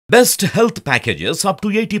Best health packages up to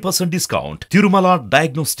 80% discount. Tirumala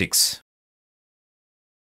Diagnostics.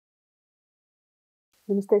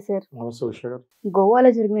 నమస్తే sir. నమస్తే ఉషా గారు. గోవాలో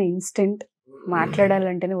జరిగిన ఇన్సిడెంట్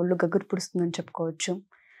మాట్లాడాలంటేనే ఒళ్ళు గగ్గురు పుడుస్తుందని చెప్పుకోవచ్చు.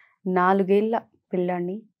 4 ఏళ్ల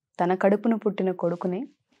పిల్లాడిని, తన కడుపున పుట్టిన కొడుకుని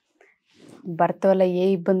భర్త వల్ల ఏ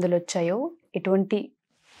ఇబ్బందులు వచ్చాయో, ఎటువంటి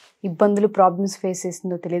ఇబ్బందులు ప్రాబ్లమ్స్ ఫేస్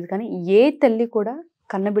చేసిందో తెలియదు, కానీ ఏ తల్లి కూడా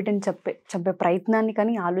కన్నబిడ్డని చంపే ప్రయత్నాన్ని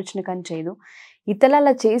కానీ ఆలోచన కానీ చేయదు. ఇతల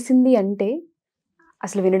అలా చేసింది అంటే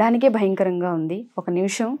అసలు వినడానికే భయంకరంగా ఉంది. ఒక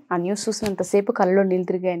నిమిషం ఆ న్యూస్ చూసినంతసేపు కళ్ళలో నీళ్ళు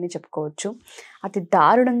తిరిగాయని చెప్పుకోవచ్చు. అతి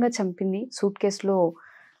దారుణంగా చంపింది. సూట్ కేసులో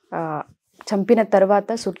చంపిన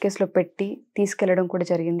తర్వాత సూట్ కేసులో పెట్టి తీసుకెళ్లడం కూడా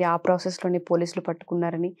జరిగింది. ఆ ప్రాసెస్లోనే పోలీసులు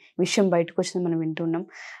పట్టుకున్నారని విషయం బయటకు వచ్చింది మనం వింటున్నాం.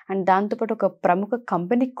 అండ్ దాంతోపాటు ఒక ప్రముఖ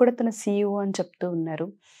కంపెనీకి కూడా తన CEO అని చెప్తూ ఉన్నారు.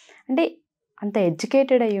 అంటే అంత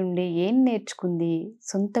ఎడ్యుకేటెడ్ అయి ఉండి ఏం నేర్చుకుంది?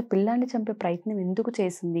 సొంత పిల్లాన్ని చంపే ప్రయత్నం ఎందుకు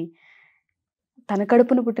చేసింది? తన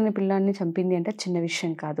కడుపున పుట్టిన పిల్లాన్ని చంపింది అంటే చిన్న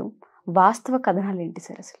విషయం కాదు. వాస్తవ కథనాలు ఏంటి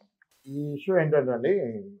సార్ అసలు? ఈ ఇష్యూ ఏంటంటే అండి,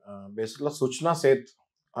 బేసిక్గా సుచనా సేత్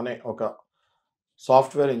అనే ఒక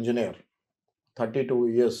సాఫ్ట్వేర్ ఇంజనీర్, 32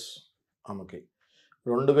 years ఆమెకి.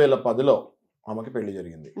 2010లో ఆమెకి పెళ్లి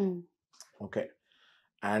జరిగింది. ఓకే.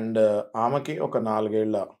 అండ్ ఆమెకి ఒక 4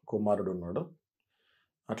 ఏళ్ల కుమారుడు ఉన్నాడు.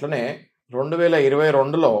 అట్లనే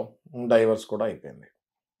 2022లో డైవర్స్ కూడా అయిపోయింది.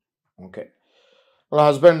 ఓకే. వాళ్ళ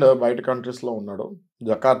హస్బెండ్ బయట కంట్రీస్లో ఉన్నాడు,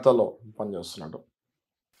 జకార్తాలో పనిచేస్తున్నాడు.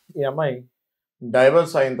 ఈ అమ్మాయి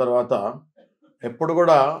డైవర్స్ అయిన తర్వాత ఎప్పుడు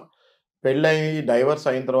కూడా పెళ్ళయి డైవర్స్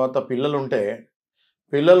అయిన తర్వాత పిల్లలు ఉంటే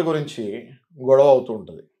పిల్లల గురించి గొడవ అవుతూ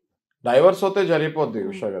ఉంటుంది. డైవర్స్ అయితే జరిగిపోద్ది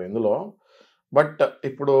ఉషా గారు ఇందులో. బట్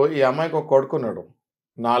ఇప్పుడు ఈ అమ్మాయికి ఒక కొడుకున్నాడు,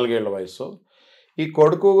 4 ఏళ్ల వయసు. ఈ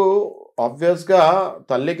కొడుకు ఆబ్వియస్గా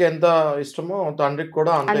తల్లికి ఎంత ఇష్టమో తండ్రికి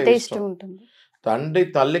కూడా అంతే ఇష్టం ఉంటుంది.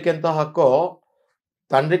 తల్లికి ఎంత హక్కో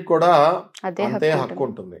తండ్రికి కూడా అంతే హక్కు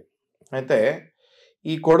ఉంటుంది. అయితే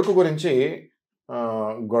ఈ కొడుకు గురించి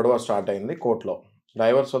గొడవ స్టార్ట్ అయింది కోర్టులో.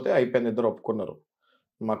 డైవర్స్ అయితే అయిపోయింది, ఇద్దరు ఒప్పుకున్నారు,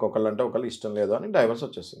 మాకు ఒకళ్ళంటే ఒకళ్ళు ఇష్టం లేదు అని డైవర్స్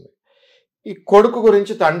వచ్చేసింది. ఈ కొడుకు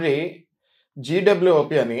గురించి తండ్రి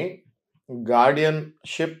GWOP అని,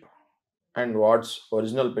 guardianship and wards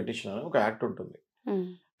original petition అని ఒక యాక్ట్ ఉంటుంది.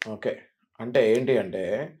 ఓకే. అంటే ఏంటి అంటే,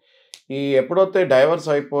 ఈ ఎప్పుడైతే డైవర్స్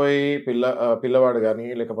అయిపోయి పిల్లవాడు కానీ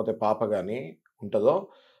లేకపోతే పాప కానీ ఉంటుందో,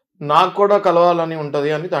 నాకు కూడా కలవాలని ఉంటుంది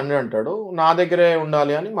అని తండ్రి అంటాడు, నా దగ్గరే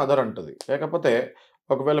ఉండాలి అని మదర్ అంటుంది. లేకపోతే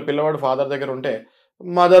ఒకవేళ పిల్లవాడు ఫాదర్ దగ్గర ఉంటే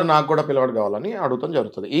మదర్ నాకు కూడా పిల్లవాడు కావాలని అడుగుతాం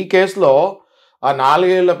జరుగుతుంది. ఈ కేసులో ఆ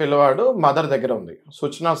 4 ఏళ్ల పిల్లవాడు మదర్ దగ్గర ఉంది,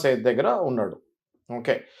 సుచనా సేత్ దగ్గర ఉన్నాడు.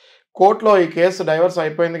 ఓకే. కోర్టులో ఈ కేసు డైవర్స్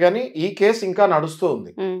అయిపోయింది, కానీ ఈ కేసు ఇంకా నడుస్తూ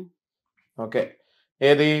ఉంది. ఓకే.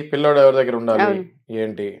 ఏది పిల్లోడు ఎవరి దగ్గర ఉండాలి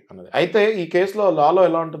ఏంటి అన్నది. అయితే ఈ కేసులో లాలో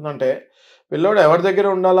ఎలా ఉంటుందంటే, పిల్లోడు ఎవరి దగ్గర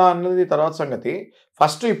ఉండాలా అన్నది తర్వాత సంగతి.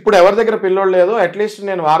 ఫస్ట్ ఇప్పుడు ఎవరి దగ్గర పిల్లోడు లేదో అట్లీస్ట్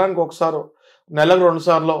నేను వారానికి ఒకసారి, నెలకు 2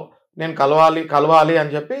 సార్లు నేను కలవాలి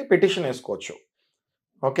అని చెప్పి పిటిషన్ వేసుకోవచ్చు.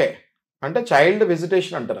 ఓకే. అంటే చైల్డ్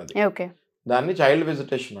విజిటేషన్ అంటారు అది. దాన్ని చైల్డ్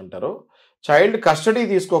విజిటేషన్ అంటారు. చైల్డ్ కస్టడీ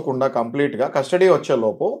తీసుకోకుండా కంప్లీట్గా కస్టడీ వచ్చే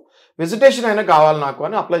లోపు విజిటేషన్ అయినా కావాలి నాకు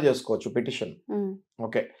అని అప్లై చేసుకోవచ్చు పిటిషన్.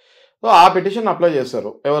 ఓకే. సో ఆ పిటిషన్ అప్లై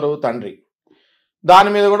చేశారు ఎవరు? తండ్రి. దాని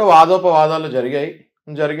మీద కూడా వాదోపవాదాలు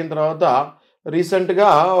జరిగిన తర్వాత రీసెంట్గా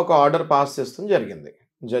ఒక ఆర్డర్ పాస్ చేస్తుంది జరిగింది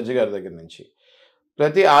జడ్జి గారి దగ్గర నుంచి.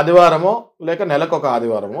 ప్రతి ఆదివారమో లేక నెలకు ఒక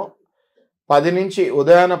ఆదివారమో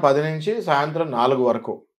ఉదయాన 10 నుంచి సాయంత్రం 4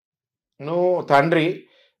 వరకు నువ్వు తండ్రి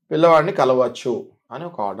పిల్లవాడిని కలవచ్చు అని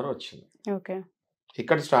ఒక ఆర్డర్ వచ్చింది.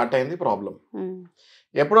 ఇక్కడ స్టార్ట్ అయింది ప్రాబ్లం.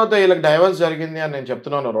 ఎప్పుడైతే వీళ్ళకి డైవర్స్ జరిగింది అని నేను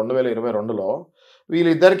చెప్తున్నాను 2022లో,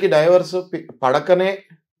 వీళ్ళిద్దరికి డైవర్స్ పడకనే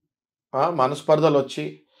మనస్పర్ధలు వచ్చి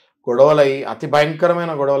గొడవలయ్యి, అతి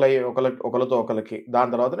భయంకరమైన గొడవలయ్యి ఒకరితో ఒకరికి,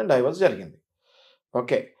 దాని తర్వాతనే డైవర్స్ జరిగింది.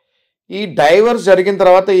 ఓకే. ఈ డైవర్స్ జరిగిన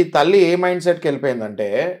తర్వాత ఈ తల్లి ఏ మైండ్ సెట్కి వెళ్ళిపోయిందంటే,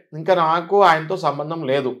 ఇంకా నాకు ఆయనతో సంబంధం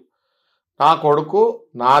లేదు, నా కొడుకు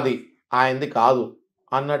నాది, ఆయనది కాదు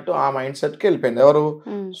అన్నట్టు ఆ మైండ్ సెట్కి వెళ్ళిపోయింది. ఎవరు?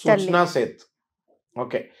 సుచనా సేత్.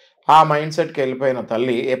 ఓకే. ఆ మైండ్ సెట్కి వెళ్ళిపోయిన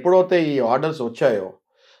తల్లి ఎప్పుడైతే ఈ ఆర్డర్స్ వచ్చాయో,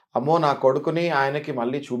 అమ్మో నా కొడుకుని ఆయనకి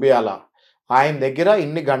మళ్ళీ చూపియాలా, ఆయన దగ్గర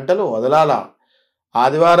ఇన్ని గంటలు వదలాలా,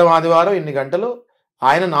 ఆదివారం ఇన్ని గంటలు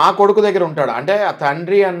ఆయన నా కొడుకు దగ్గర ఉంటాడు అంటే ఆ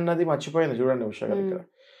తండ్రి అన్నది మర్చిపోయింది. చూడండి ఉషా గారి ఇక్కడ,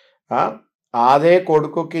 అదే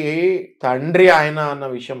కొడుకుకి తండ్రి ఆయన అన్న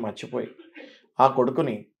విషయం మర్చిపోయి ఆ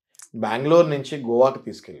కొడుకుని బెంగళూరు నుంచి గోవాకి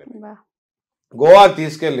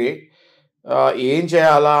తీసుకెళ్ళి ఏం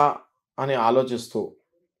చేయాలా అని ఆలోచిస్తూ,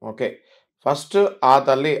 ఓకే, ఫస్ట్ ఆ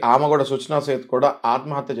తల్లి ఆమె కూడా సుచనా సేత్ కూడా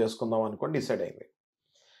ఆత్మహత్య చేసుకుందాం అనుకొని డిసైడ్ అయింది.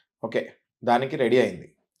 ఓకే. దానికి రెడీ అయింది.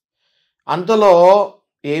 అంతలో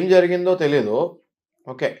ఏం జరిగిందో తెలియదు.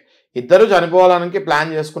 ఓకే. ఇద్దరు చనిపోవాలని ప్లాన్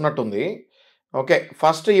చేసుకున్నట్టుంది. ఓకే,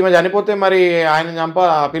 ఫస్ట్ ఈమె చనిపోతే మరి ఆయన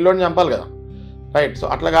చంపాలి, ఆ పిల్లోడిని చంపాలి కదా, రైట్. సో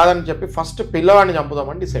అట్లా కాదని చెప్పి ఫస్ట్ పిల్లవాడిని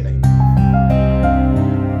చంపుదామని డిసైడ్ అయ్యింది.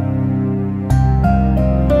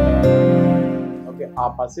 ఓకే, ఆ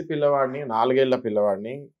పసి పిల్లవాడిని, 4 ఏళ్ల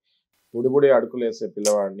పిల్లవాడిని, బుడిబుడి అడుకులు వేసే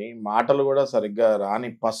పిల్లవాడిని, మాటలు కూడా సరిగ్గా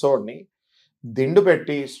రాని పసోడిని దిండు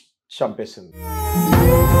పెట్టి చంపేసింది.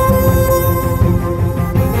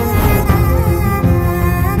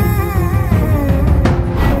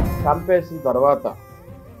 చంపేసిన తర్వాత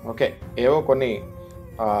ఓకే, ఏవో కొన్ని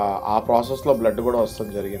ఆ ప్రాసెస్లో బ్లడ్ కూడా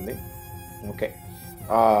వస్తడం జరిగింది. ఓకే,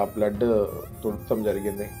 ఆ బ్లడ్ తుడటం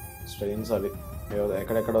జరిగింది, స్ట్రెయిన్స్ అవి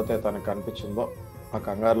ఎక్కడెక్కడైతే తనకు కనిపించిందో ఆ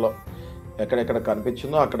కంగారులో ఎక్కడెక్కడ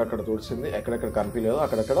కనిపించిందో అక్కడక్కడ తుడిసింది, ఎక్కడెక్కడ కనిపించలేదో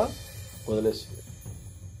అక్కడక్కడ వదిలేసింది.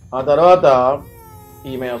 ఆ తర్వాత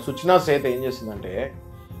ఈమె సుచనా సేత్ ఏం చేసిందంటే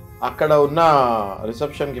అక్కడ ఉన్న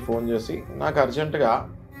రిసెప్షన్కి ఫోన్ చేసి నాకు అర్జెంటుగా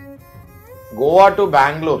గోవా టు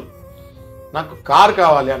బెంగళూరు నాకు కార్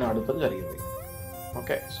కావాలి అని అడగడం జరిగింది.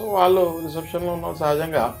 ఓకే, సో వాళ్ళు రిసెప్షన్లో ఉన్న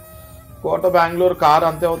సహజంగా గోవా టు బెంగళూరు కార్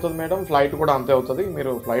అంతే అవుతుంది మేడం, ఫ్లైట్ కూడా అంతే అవుతుంది,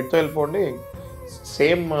 మీరు ఫ్లైట్తో వెళ్ళిపోండి,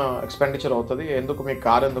 సేమ్ ఎక్స్పెండిచర్ అవుతుంది, ఎందుకు మీకు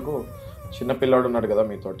కార్ ఎందుకు, చిన్నపిల్లాడు ఉన్నాడు కదా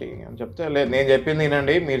మీతోటి అని చెప్తే, లేదు నేను చెప్పింది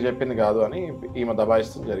వినండి, మీరు చెప్పింది కాదు అని ఈమె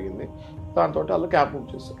దబాయిస్తూ జరిగింది. దాంతో వాళ్ళు క్యాబ్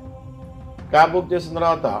బుక్ చేశారు. క్యాబ్ బుక్ చేసిన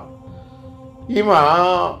తర్వాత ఈమె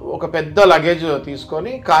ఒక పెద్ద లగేజ్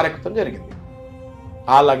తీసుకొని కార్ ఎక్కుతాం జరిగింది.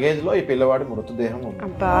 ఆ లగేజ్లో ఈ పిల్లవాడి మృతదేహం ఉంది.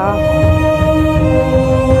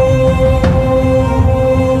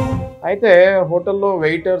 అయితే హోటల్లో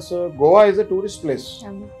waiters, Goa is a tourist place.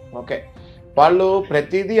 Okay, వాళ్ళు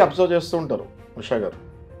ప్రతిదీ అబ్జర్వ్ చేస్తూ ఉంటారు. ఉషా గారు,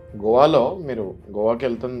 గోవాలో మీరు గోవాకి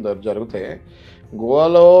వెళ్తున్న జరిగితే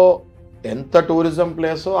గోవాలో ఎంత టూరిజం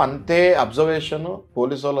ప్లేసో అంతే అబ్జర్వేషన్,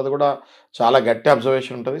 పోలీసు వాళ్ళది కూడా చాలా గట్టి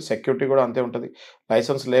అబ్జర్వేషన్ ఉంటుంది, సెక్యూరిటీ కూడా అంతే ఉంటుంది.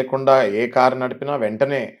 లైసెన్స్ లేకుండా ఏ కారు నడిపినా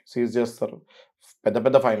వెంటనే సీజ్ చేస్తారు, పెద్ద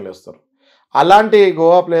పెద్ద ఫైన్లు వేస్తారు. అలాంటి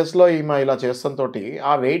గోవా ప్లేస్లో ఈమె ఇలా చేస్తంతో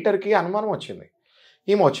ఆ వెయిటర్కి అనుమానం వచ్చింది.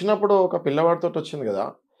 ఈమె వచ్చినప్పుడు ఒక పిల్లవాడితో వచ్చింది కదా,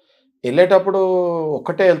 వెళ్ళేటప్పుడు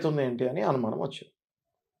ఒక్కటే వెళ్తుంది ఏంటి అని అనుమానం వచ్చింది.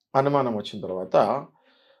 అనుమానం వచ్చిన తర్వాత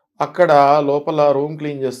అక్కడ లోపల రూమ్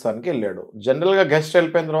క్లీన్ చేస్తానికి వెళ్ళాడు. జనరల్గా గెస్ట్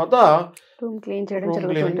వెళ్ళిపోయిన తర్వాత రూమ్ క్లీనింగ్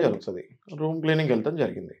జరుగుతుంది. రూమ్ క్లీనింగ్ వెళ్తాం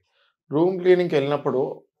జరిగింది. రూమ్ క్లీనింగ్కి వెళ్ళినప్పుడు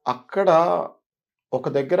అక్కడ ఒక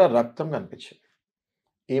దగ్గర రక్తం కనిపించింది.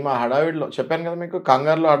 ఈమె హడావిడిలో చెప్పాను కదా మీకు,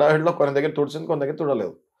 కంగారులో హడావిడిలో కొన్ని దగ్గర తుడిచింది, కొన్ని దగ్గర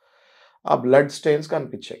తుడలేదు. ఆ బ్లడ్ స్టెయిన్స్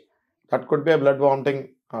కనిపించాయి. That could be blood vomiting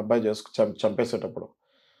ఆ అబ్బాయి చంపేసేటప్పుడు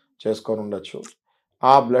చేసుకొని ఉండొచ్చు.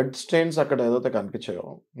 ఆ బ్లడ్ స్టెయిన్స్ అక్కడ ఏదైతే కనిపించాయో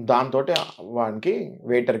దాంతో వానికి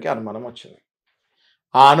వెయిటర్కి అనుమానం వచ్చింది.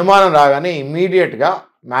 ఆ అనుమానం రాగానే ఇమ్మీడియట్గా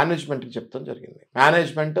మేనేజ్మెంట్కి చెప్తాం జరిగింది.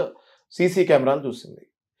 మేనేజ్మెంట్ సీసీ కెమెరాలు చూసింది.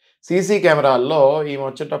 సీసీ కెమెరాల్లో ఈమె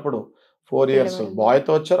వచ్చేటప్పుడు 4 years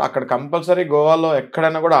బాయ్తో వచ్చారు. అక్కడ కంపల్సరీ గోవాలో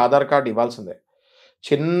ఎక్కడైనా కూడా ఆధార్ కార్డు ఇవ్వాల్సిందే.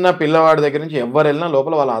 చిన్న పిల్లవాడి దగ్గర నుంచి ఎవరు వెళ్ళినా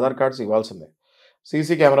లోపల వాళ్ళ ఆధార్ కార్డ్స్ ఇవ్వాల్సిందే.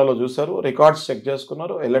 సీసీ కెమెరాలో చూసారు, రికార్డ్స్ చెక్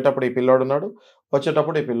చేసుకున్నారు. వెళ్ళేటప్పుడు ఈ పిల్లోడు ఉన్నాడు,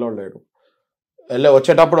 వచ్చేటప్పుడు ఈ పిల్లోడు లేడు.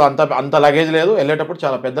 వచ్చేటప్పుడు అంత లగేజ్ లేదు, వెళ్ళేటప్పుడు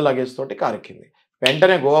చాలా పెద్ద లగేజ్ తోటి కారు ఎక్కింది.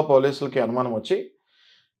 వెంటనే గోవా పోలీసులకి అనుమానం వచ్చి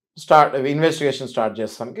ఇన్వెస్టిగేషన్ స్టార్ట్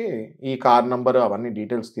చేస్తానికి ఈ కార్ నంబర్ అవన్నీ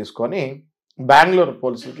డీటెయిల్స్ తీసుకొని బెంగళూరు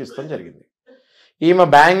పోలీసులకి ఇస్తాం జరిగింది. ఈమె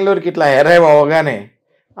బెంగళూరుకి ఇట్లా అరైవ్ అవ్వగానే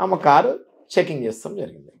ఆమె కారు చెకింగ్ చేస్తాం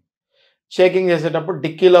జరిగింది. చెకింగ్ చేసేటప్పుడు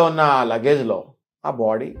డిక్కీలో ఉన్న ఆ లగేజ్లో ఆ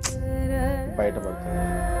బాడీ బయటపడుతుంది.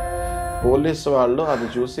 పోలీసు వాళ్ళు అది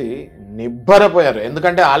చూసి నిబ్బరపోయారు.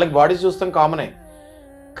 ఎందుకంటే వాళ్ళకి బాడీ చూస్తాం కామనే,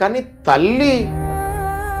 కానీ తల్లి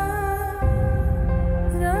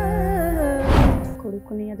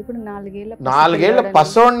కొడుకుని, అది కూడా 4 ఏళ్ల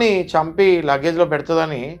పసోడిని చంపి లగేజ్లో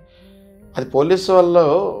పెడుతుందని అది పోలీసు వాళ్ళు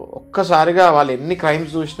ఒక్కసారిగా వాళ్ళు ఎన్ని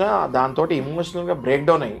క్రైమ్స్ చూసినా దాంతో ఎమోషనల్గా బ్రేక్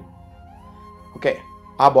డౌన్ అయ్యి ఓకే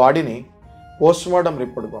ఆ బాడీని పోస్ట్ మార్టం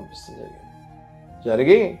రిపోర్ట్కి పంపిస్తుంది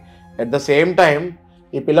జరిగి అట్ ద సేమ్ టైం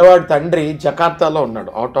ఈ పిల్లవాడి తండ్రి జకార్తాలో ఉన్నాడు,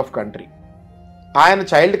 అవుట్ ఆఫ్ కంట్రీ. ఆయన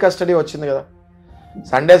చైల్డ్ కస్టడీ వచ్చింది కదా,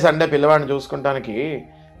 సండే పిల్లవాడిని చూసుకుంటానికి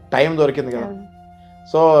టైం దొరికింది కదా,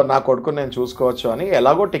 సో నా కొడుకుని నేను చూసుకోవచ్చు అని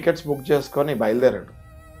ఎలాగో టికెట్స్ బుక్ చేసుకొని బయలుదేరాడు.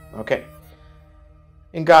 ఓకే,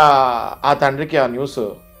 ఇంకా ఆ తండ్రికి ఆ న్యూస్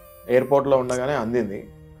ఎయిర్పోర్ట్లో ఉండగానే అందింది.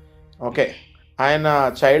 ఓకే, ఆయన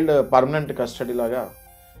చైల్డ్ పర్మనెంట్ కస్టడీ లాగా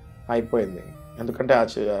అయిపోయింది. ఎందుకంటే ఆ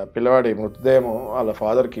పిల్లవాడి మృతదేహం వాళ్ళ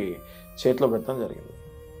ఫాదర్కి చేతిలో పెట్టడం జరిగింది.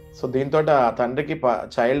 సో దీంతో ఆ తండ్రికి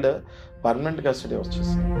చైల్డ్ పర్మనెంట్ కస్టడీ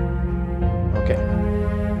వచ్చేసింది. ఓకే,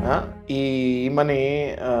 ఈమెని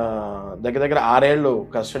దగ్గర 6 ఏళ్ళు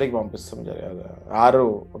కస్టడీకి పంపిస్తాం జరిగింది, 6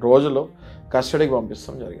 రోజులు కస్టడీకి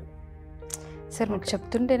పంపిస్తాం జరిగింది. సార్ మీకు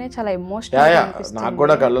చెప్తుంటేనే చాలా ఎమోషనల్ నాకు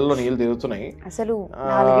కూడా కళ్ళల్లో నీళ్ళు తిరుగుతున్నాయి. అసలు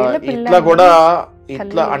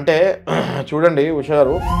ఇట్లా అంటే చూడండి ఉషా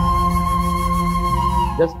గారు,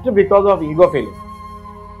 just because of ego feeling,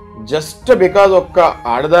 just because ఒక్క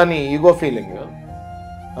ఆడదాని ఈగో ఫీలింగ్,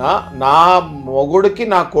 నా మొగుడికి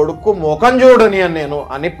నా కొడుకు ముఖం చూడని అని నేను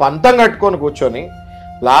అని పంతం కట్టుకొని కూర్చొని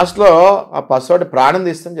లాస్ట్లో ఆ పసివాడి ప్రాణం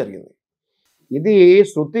తీస్తాం జరిగింది. ఇది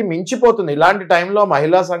శృతి మించిపోతుంది. ఇలాంటి టైంలో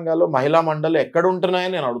మహిళా సంఘాలు, మహిళా మండలి ఎక్కడ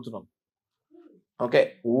ఉంటున్నాయని నేను అడుగుతున్నాను. ఓకే,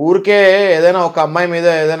 ఊరికే ఏదైనా ఒక అమ్మాయి మీద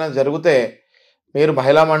ఏదైనా జరిగితే మీరు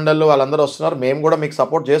మహిళా మండళ్ళు వాళ్ళందరూ వస్తున్నారు, మేము కూడా మీకు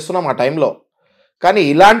సపోర్ట్ చేస్తున్నాం ఆ టైంలో. కానీ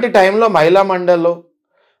ఇలాంటి టైంలో మహిళా మండళ్ళు,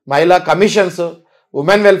 మహిళా కమిషన్స్,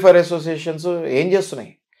 ఉమెన్ వెల్ఫేర్ అసోసియేషన్స్ ఏం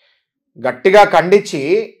చేస్తున్నాయి? గట్టిగా ఖండించి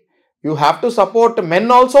you have to support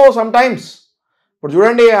men also some times. ఇప్పుడు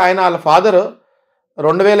చూడండి, ఆయన వాళ్ళ ఫాదర్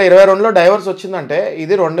 2022లో డైవర్స్ వచ్చిందంటే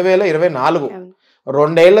ఇది 2024.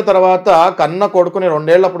 2 ఏళ్ల తర్వాత కన్న కొడుకుని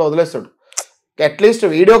 2 ఏళ్ళు అప్పుడు వదిలేస్తాడు. అట్లీస్ట్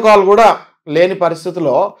వీడియో కాల్ కూడా లేని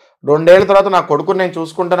పరిస్థితిలో 2 ఏళ్ల తర్వాత నా కొడుకుని నేను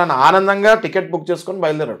చూసుకుంటానని ఆనందంగా టికెట్ బుక్ చేసుకొని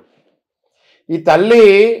బయలుదేరాడు. ఈ తల్లి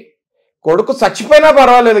కొడుకు చచ్చిపోయినా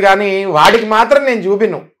పర్వాలేదు కానీ వాడికి మాత్రం నేను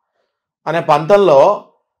చూపిను అనే పంతంలో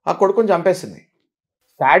ఆ కొడుకుని చంపేసింది.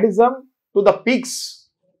 సాడిజం టు ద పీక్స్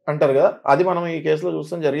అంటారు కదా, అది మనం ఈ కేసులో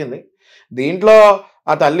చూస్తాం జరిగింది. దీంట్లో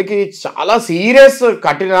ఆ తల్లికి చాలా సీరియస్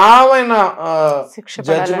కఠినమైన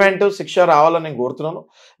జడ్జిమెంట్, శిక్ష రావాలని నేను కోరుతున్నాను.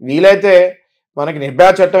 వీలైతే మనకి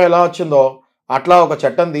నిర్భయ చట్టం ఎలా వచ్చిందో అట్లా ఒక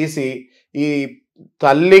చట్టం తీసి ఈ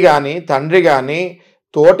తల్లి కానీ తండ్రి కానీ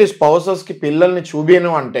తోటి స్పౌసెస్కి పిల్లల్ని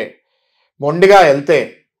చూపిను అంటే మొండిగా వెళ్తే,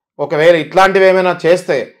 ఒకవేళ ఇట్లాంటివి ఏమైనా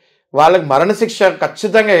చేస్తే వాళ్ళకి మరణశిక్ష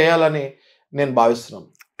ఖచ్చితంగా వేయాలని నేను భావిస్తున్నాను.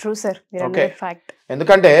 True sir. ఓకే,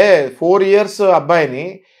 ఎందుకంటే 4 years అబ్బాయిని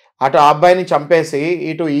అటు ఆ అబ్బాయిని చంపేసి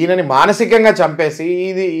ఇటు ఈయనని మానసికంగా చంపేసి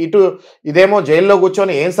ఇదేమో జైల్లో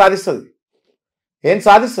కూర్చొని ఏం సాధిస్తుంది?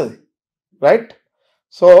 Right?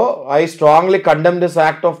 So I strongly condemn this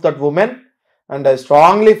act of that women and I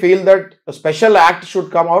strongly feel that special act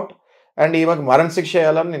should come out and ఈమెకు మరణ శిక్ష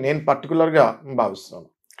వేయాలని నేను పర్టికులర్గా భావిస్తున్నాను.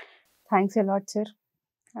 Thanks a lot sir.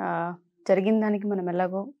 జరిగిన దానికి మనం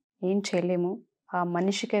ఎలాగో ఏం చేయలేము. ఆ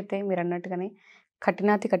మనిషికైతే మీరు అన్నట్టుగానే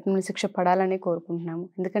కఠిన శిక్ష పడాలని కోరుకుంటున్నాము.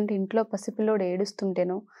 ఎందుకంటే ఇంట్లో పసిపిల్లోడు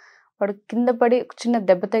ఏడుస్తుంటేనో, వాడు కింద పడి చిన్న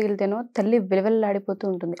దెబ్బ తగిలితేనో తల్లి విలవెల్లాడిపోతూ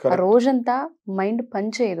ఉంటుంది. ఆ రోజంతా మైండ్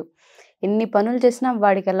పనిచేయదు. ఎన్ని పనులు చేసినా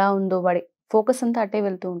వాడికి ఎలా ఉందో వాడి ఫోకస్ అంతా అటే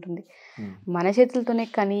వెళ్తూ ఉంటుంది. మన చేతులతోనే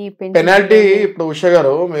కానీ పెనాల్టీ. ఇప్పుడు ఉష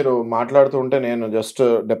గారు మీరు మాట్లాడుతూ ఉంటే నేను జస్ట్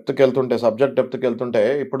సబ్జెక్ట్ డెప్త్కి వెళ్తుంటే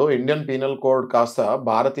ఇప్పుడు ఇండియన్ పీనల్ కోడ్ కాస్త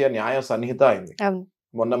భారతీయ న్యాయ సంహిత అయింది.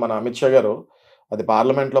 మొన్న మన అమిత్ షా గారు అది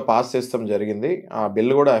పార్లమెంట్లో పాస్ చేస్తాం జరిగింది. ఆ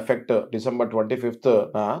బిల్ కూడా ఎఫెక్ట్ December 25th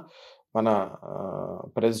మన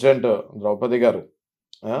ప్రెసిడెంట్ ద్రౌపది గారు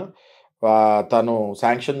తను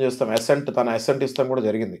శాంక్షన్ చేస్తాం, తన అసెంట్ ఇస్తాం కూడా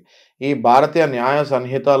జరిగింది. ఈ భారతీయ న్యాయ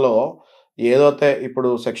సంహితలో ఏదైతే ఇప్పుడు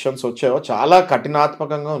సెక్షన్స్ వచ్చాయో చాలా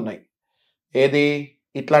కఠినాత్మకంగా ఉన్నాయి. ఏది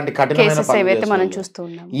ఇట్లాంటి కఠినమైన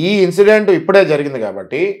ఈ ఇన్సిడెంట్ ఇప్పుడే జరిగింది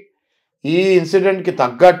కాబట్టి ఈ ఇన్సిడెంట్కి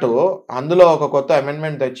తగ్గట్టు అందులో ఒక కొత్త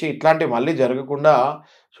అమెండ్మెంట్ తెచ్చి ఇట్లాంటివి మళ్ళీ జరగకుండా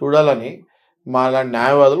చూడాలని మా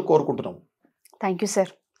న్యాయవాదులు కోరుకుంటున్నాం. Thank you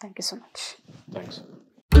sir. Thank you so much. Thanks.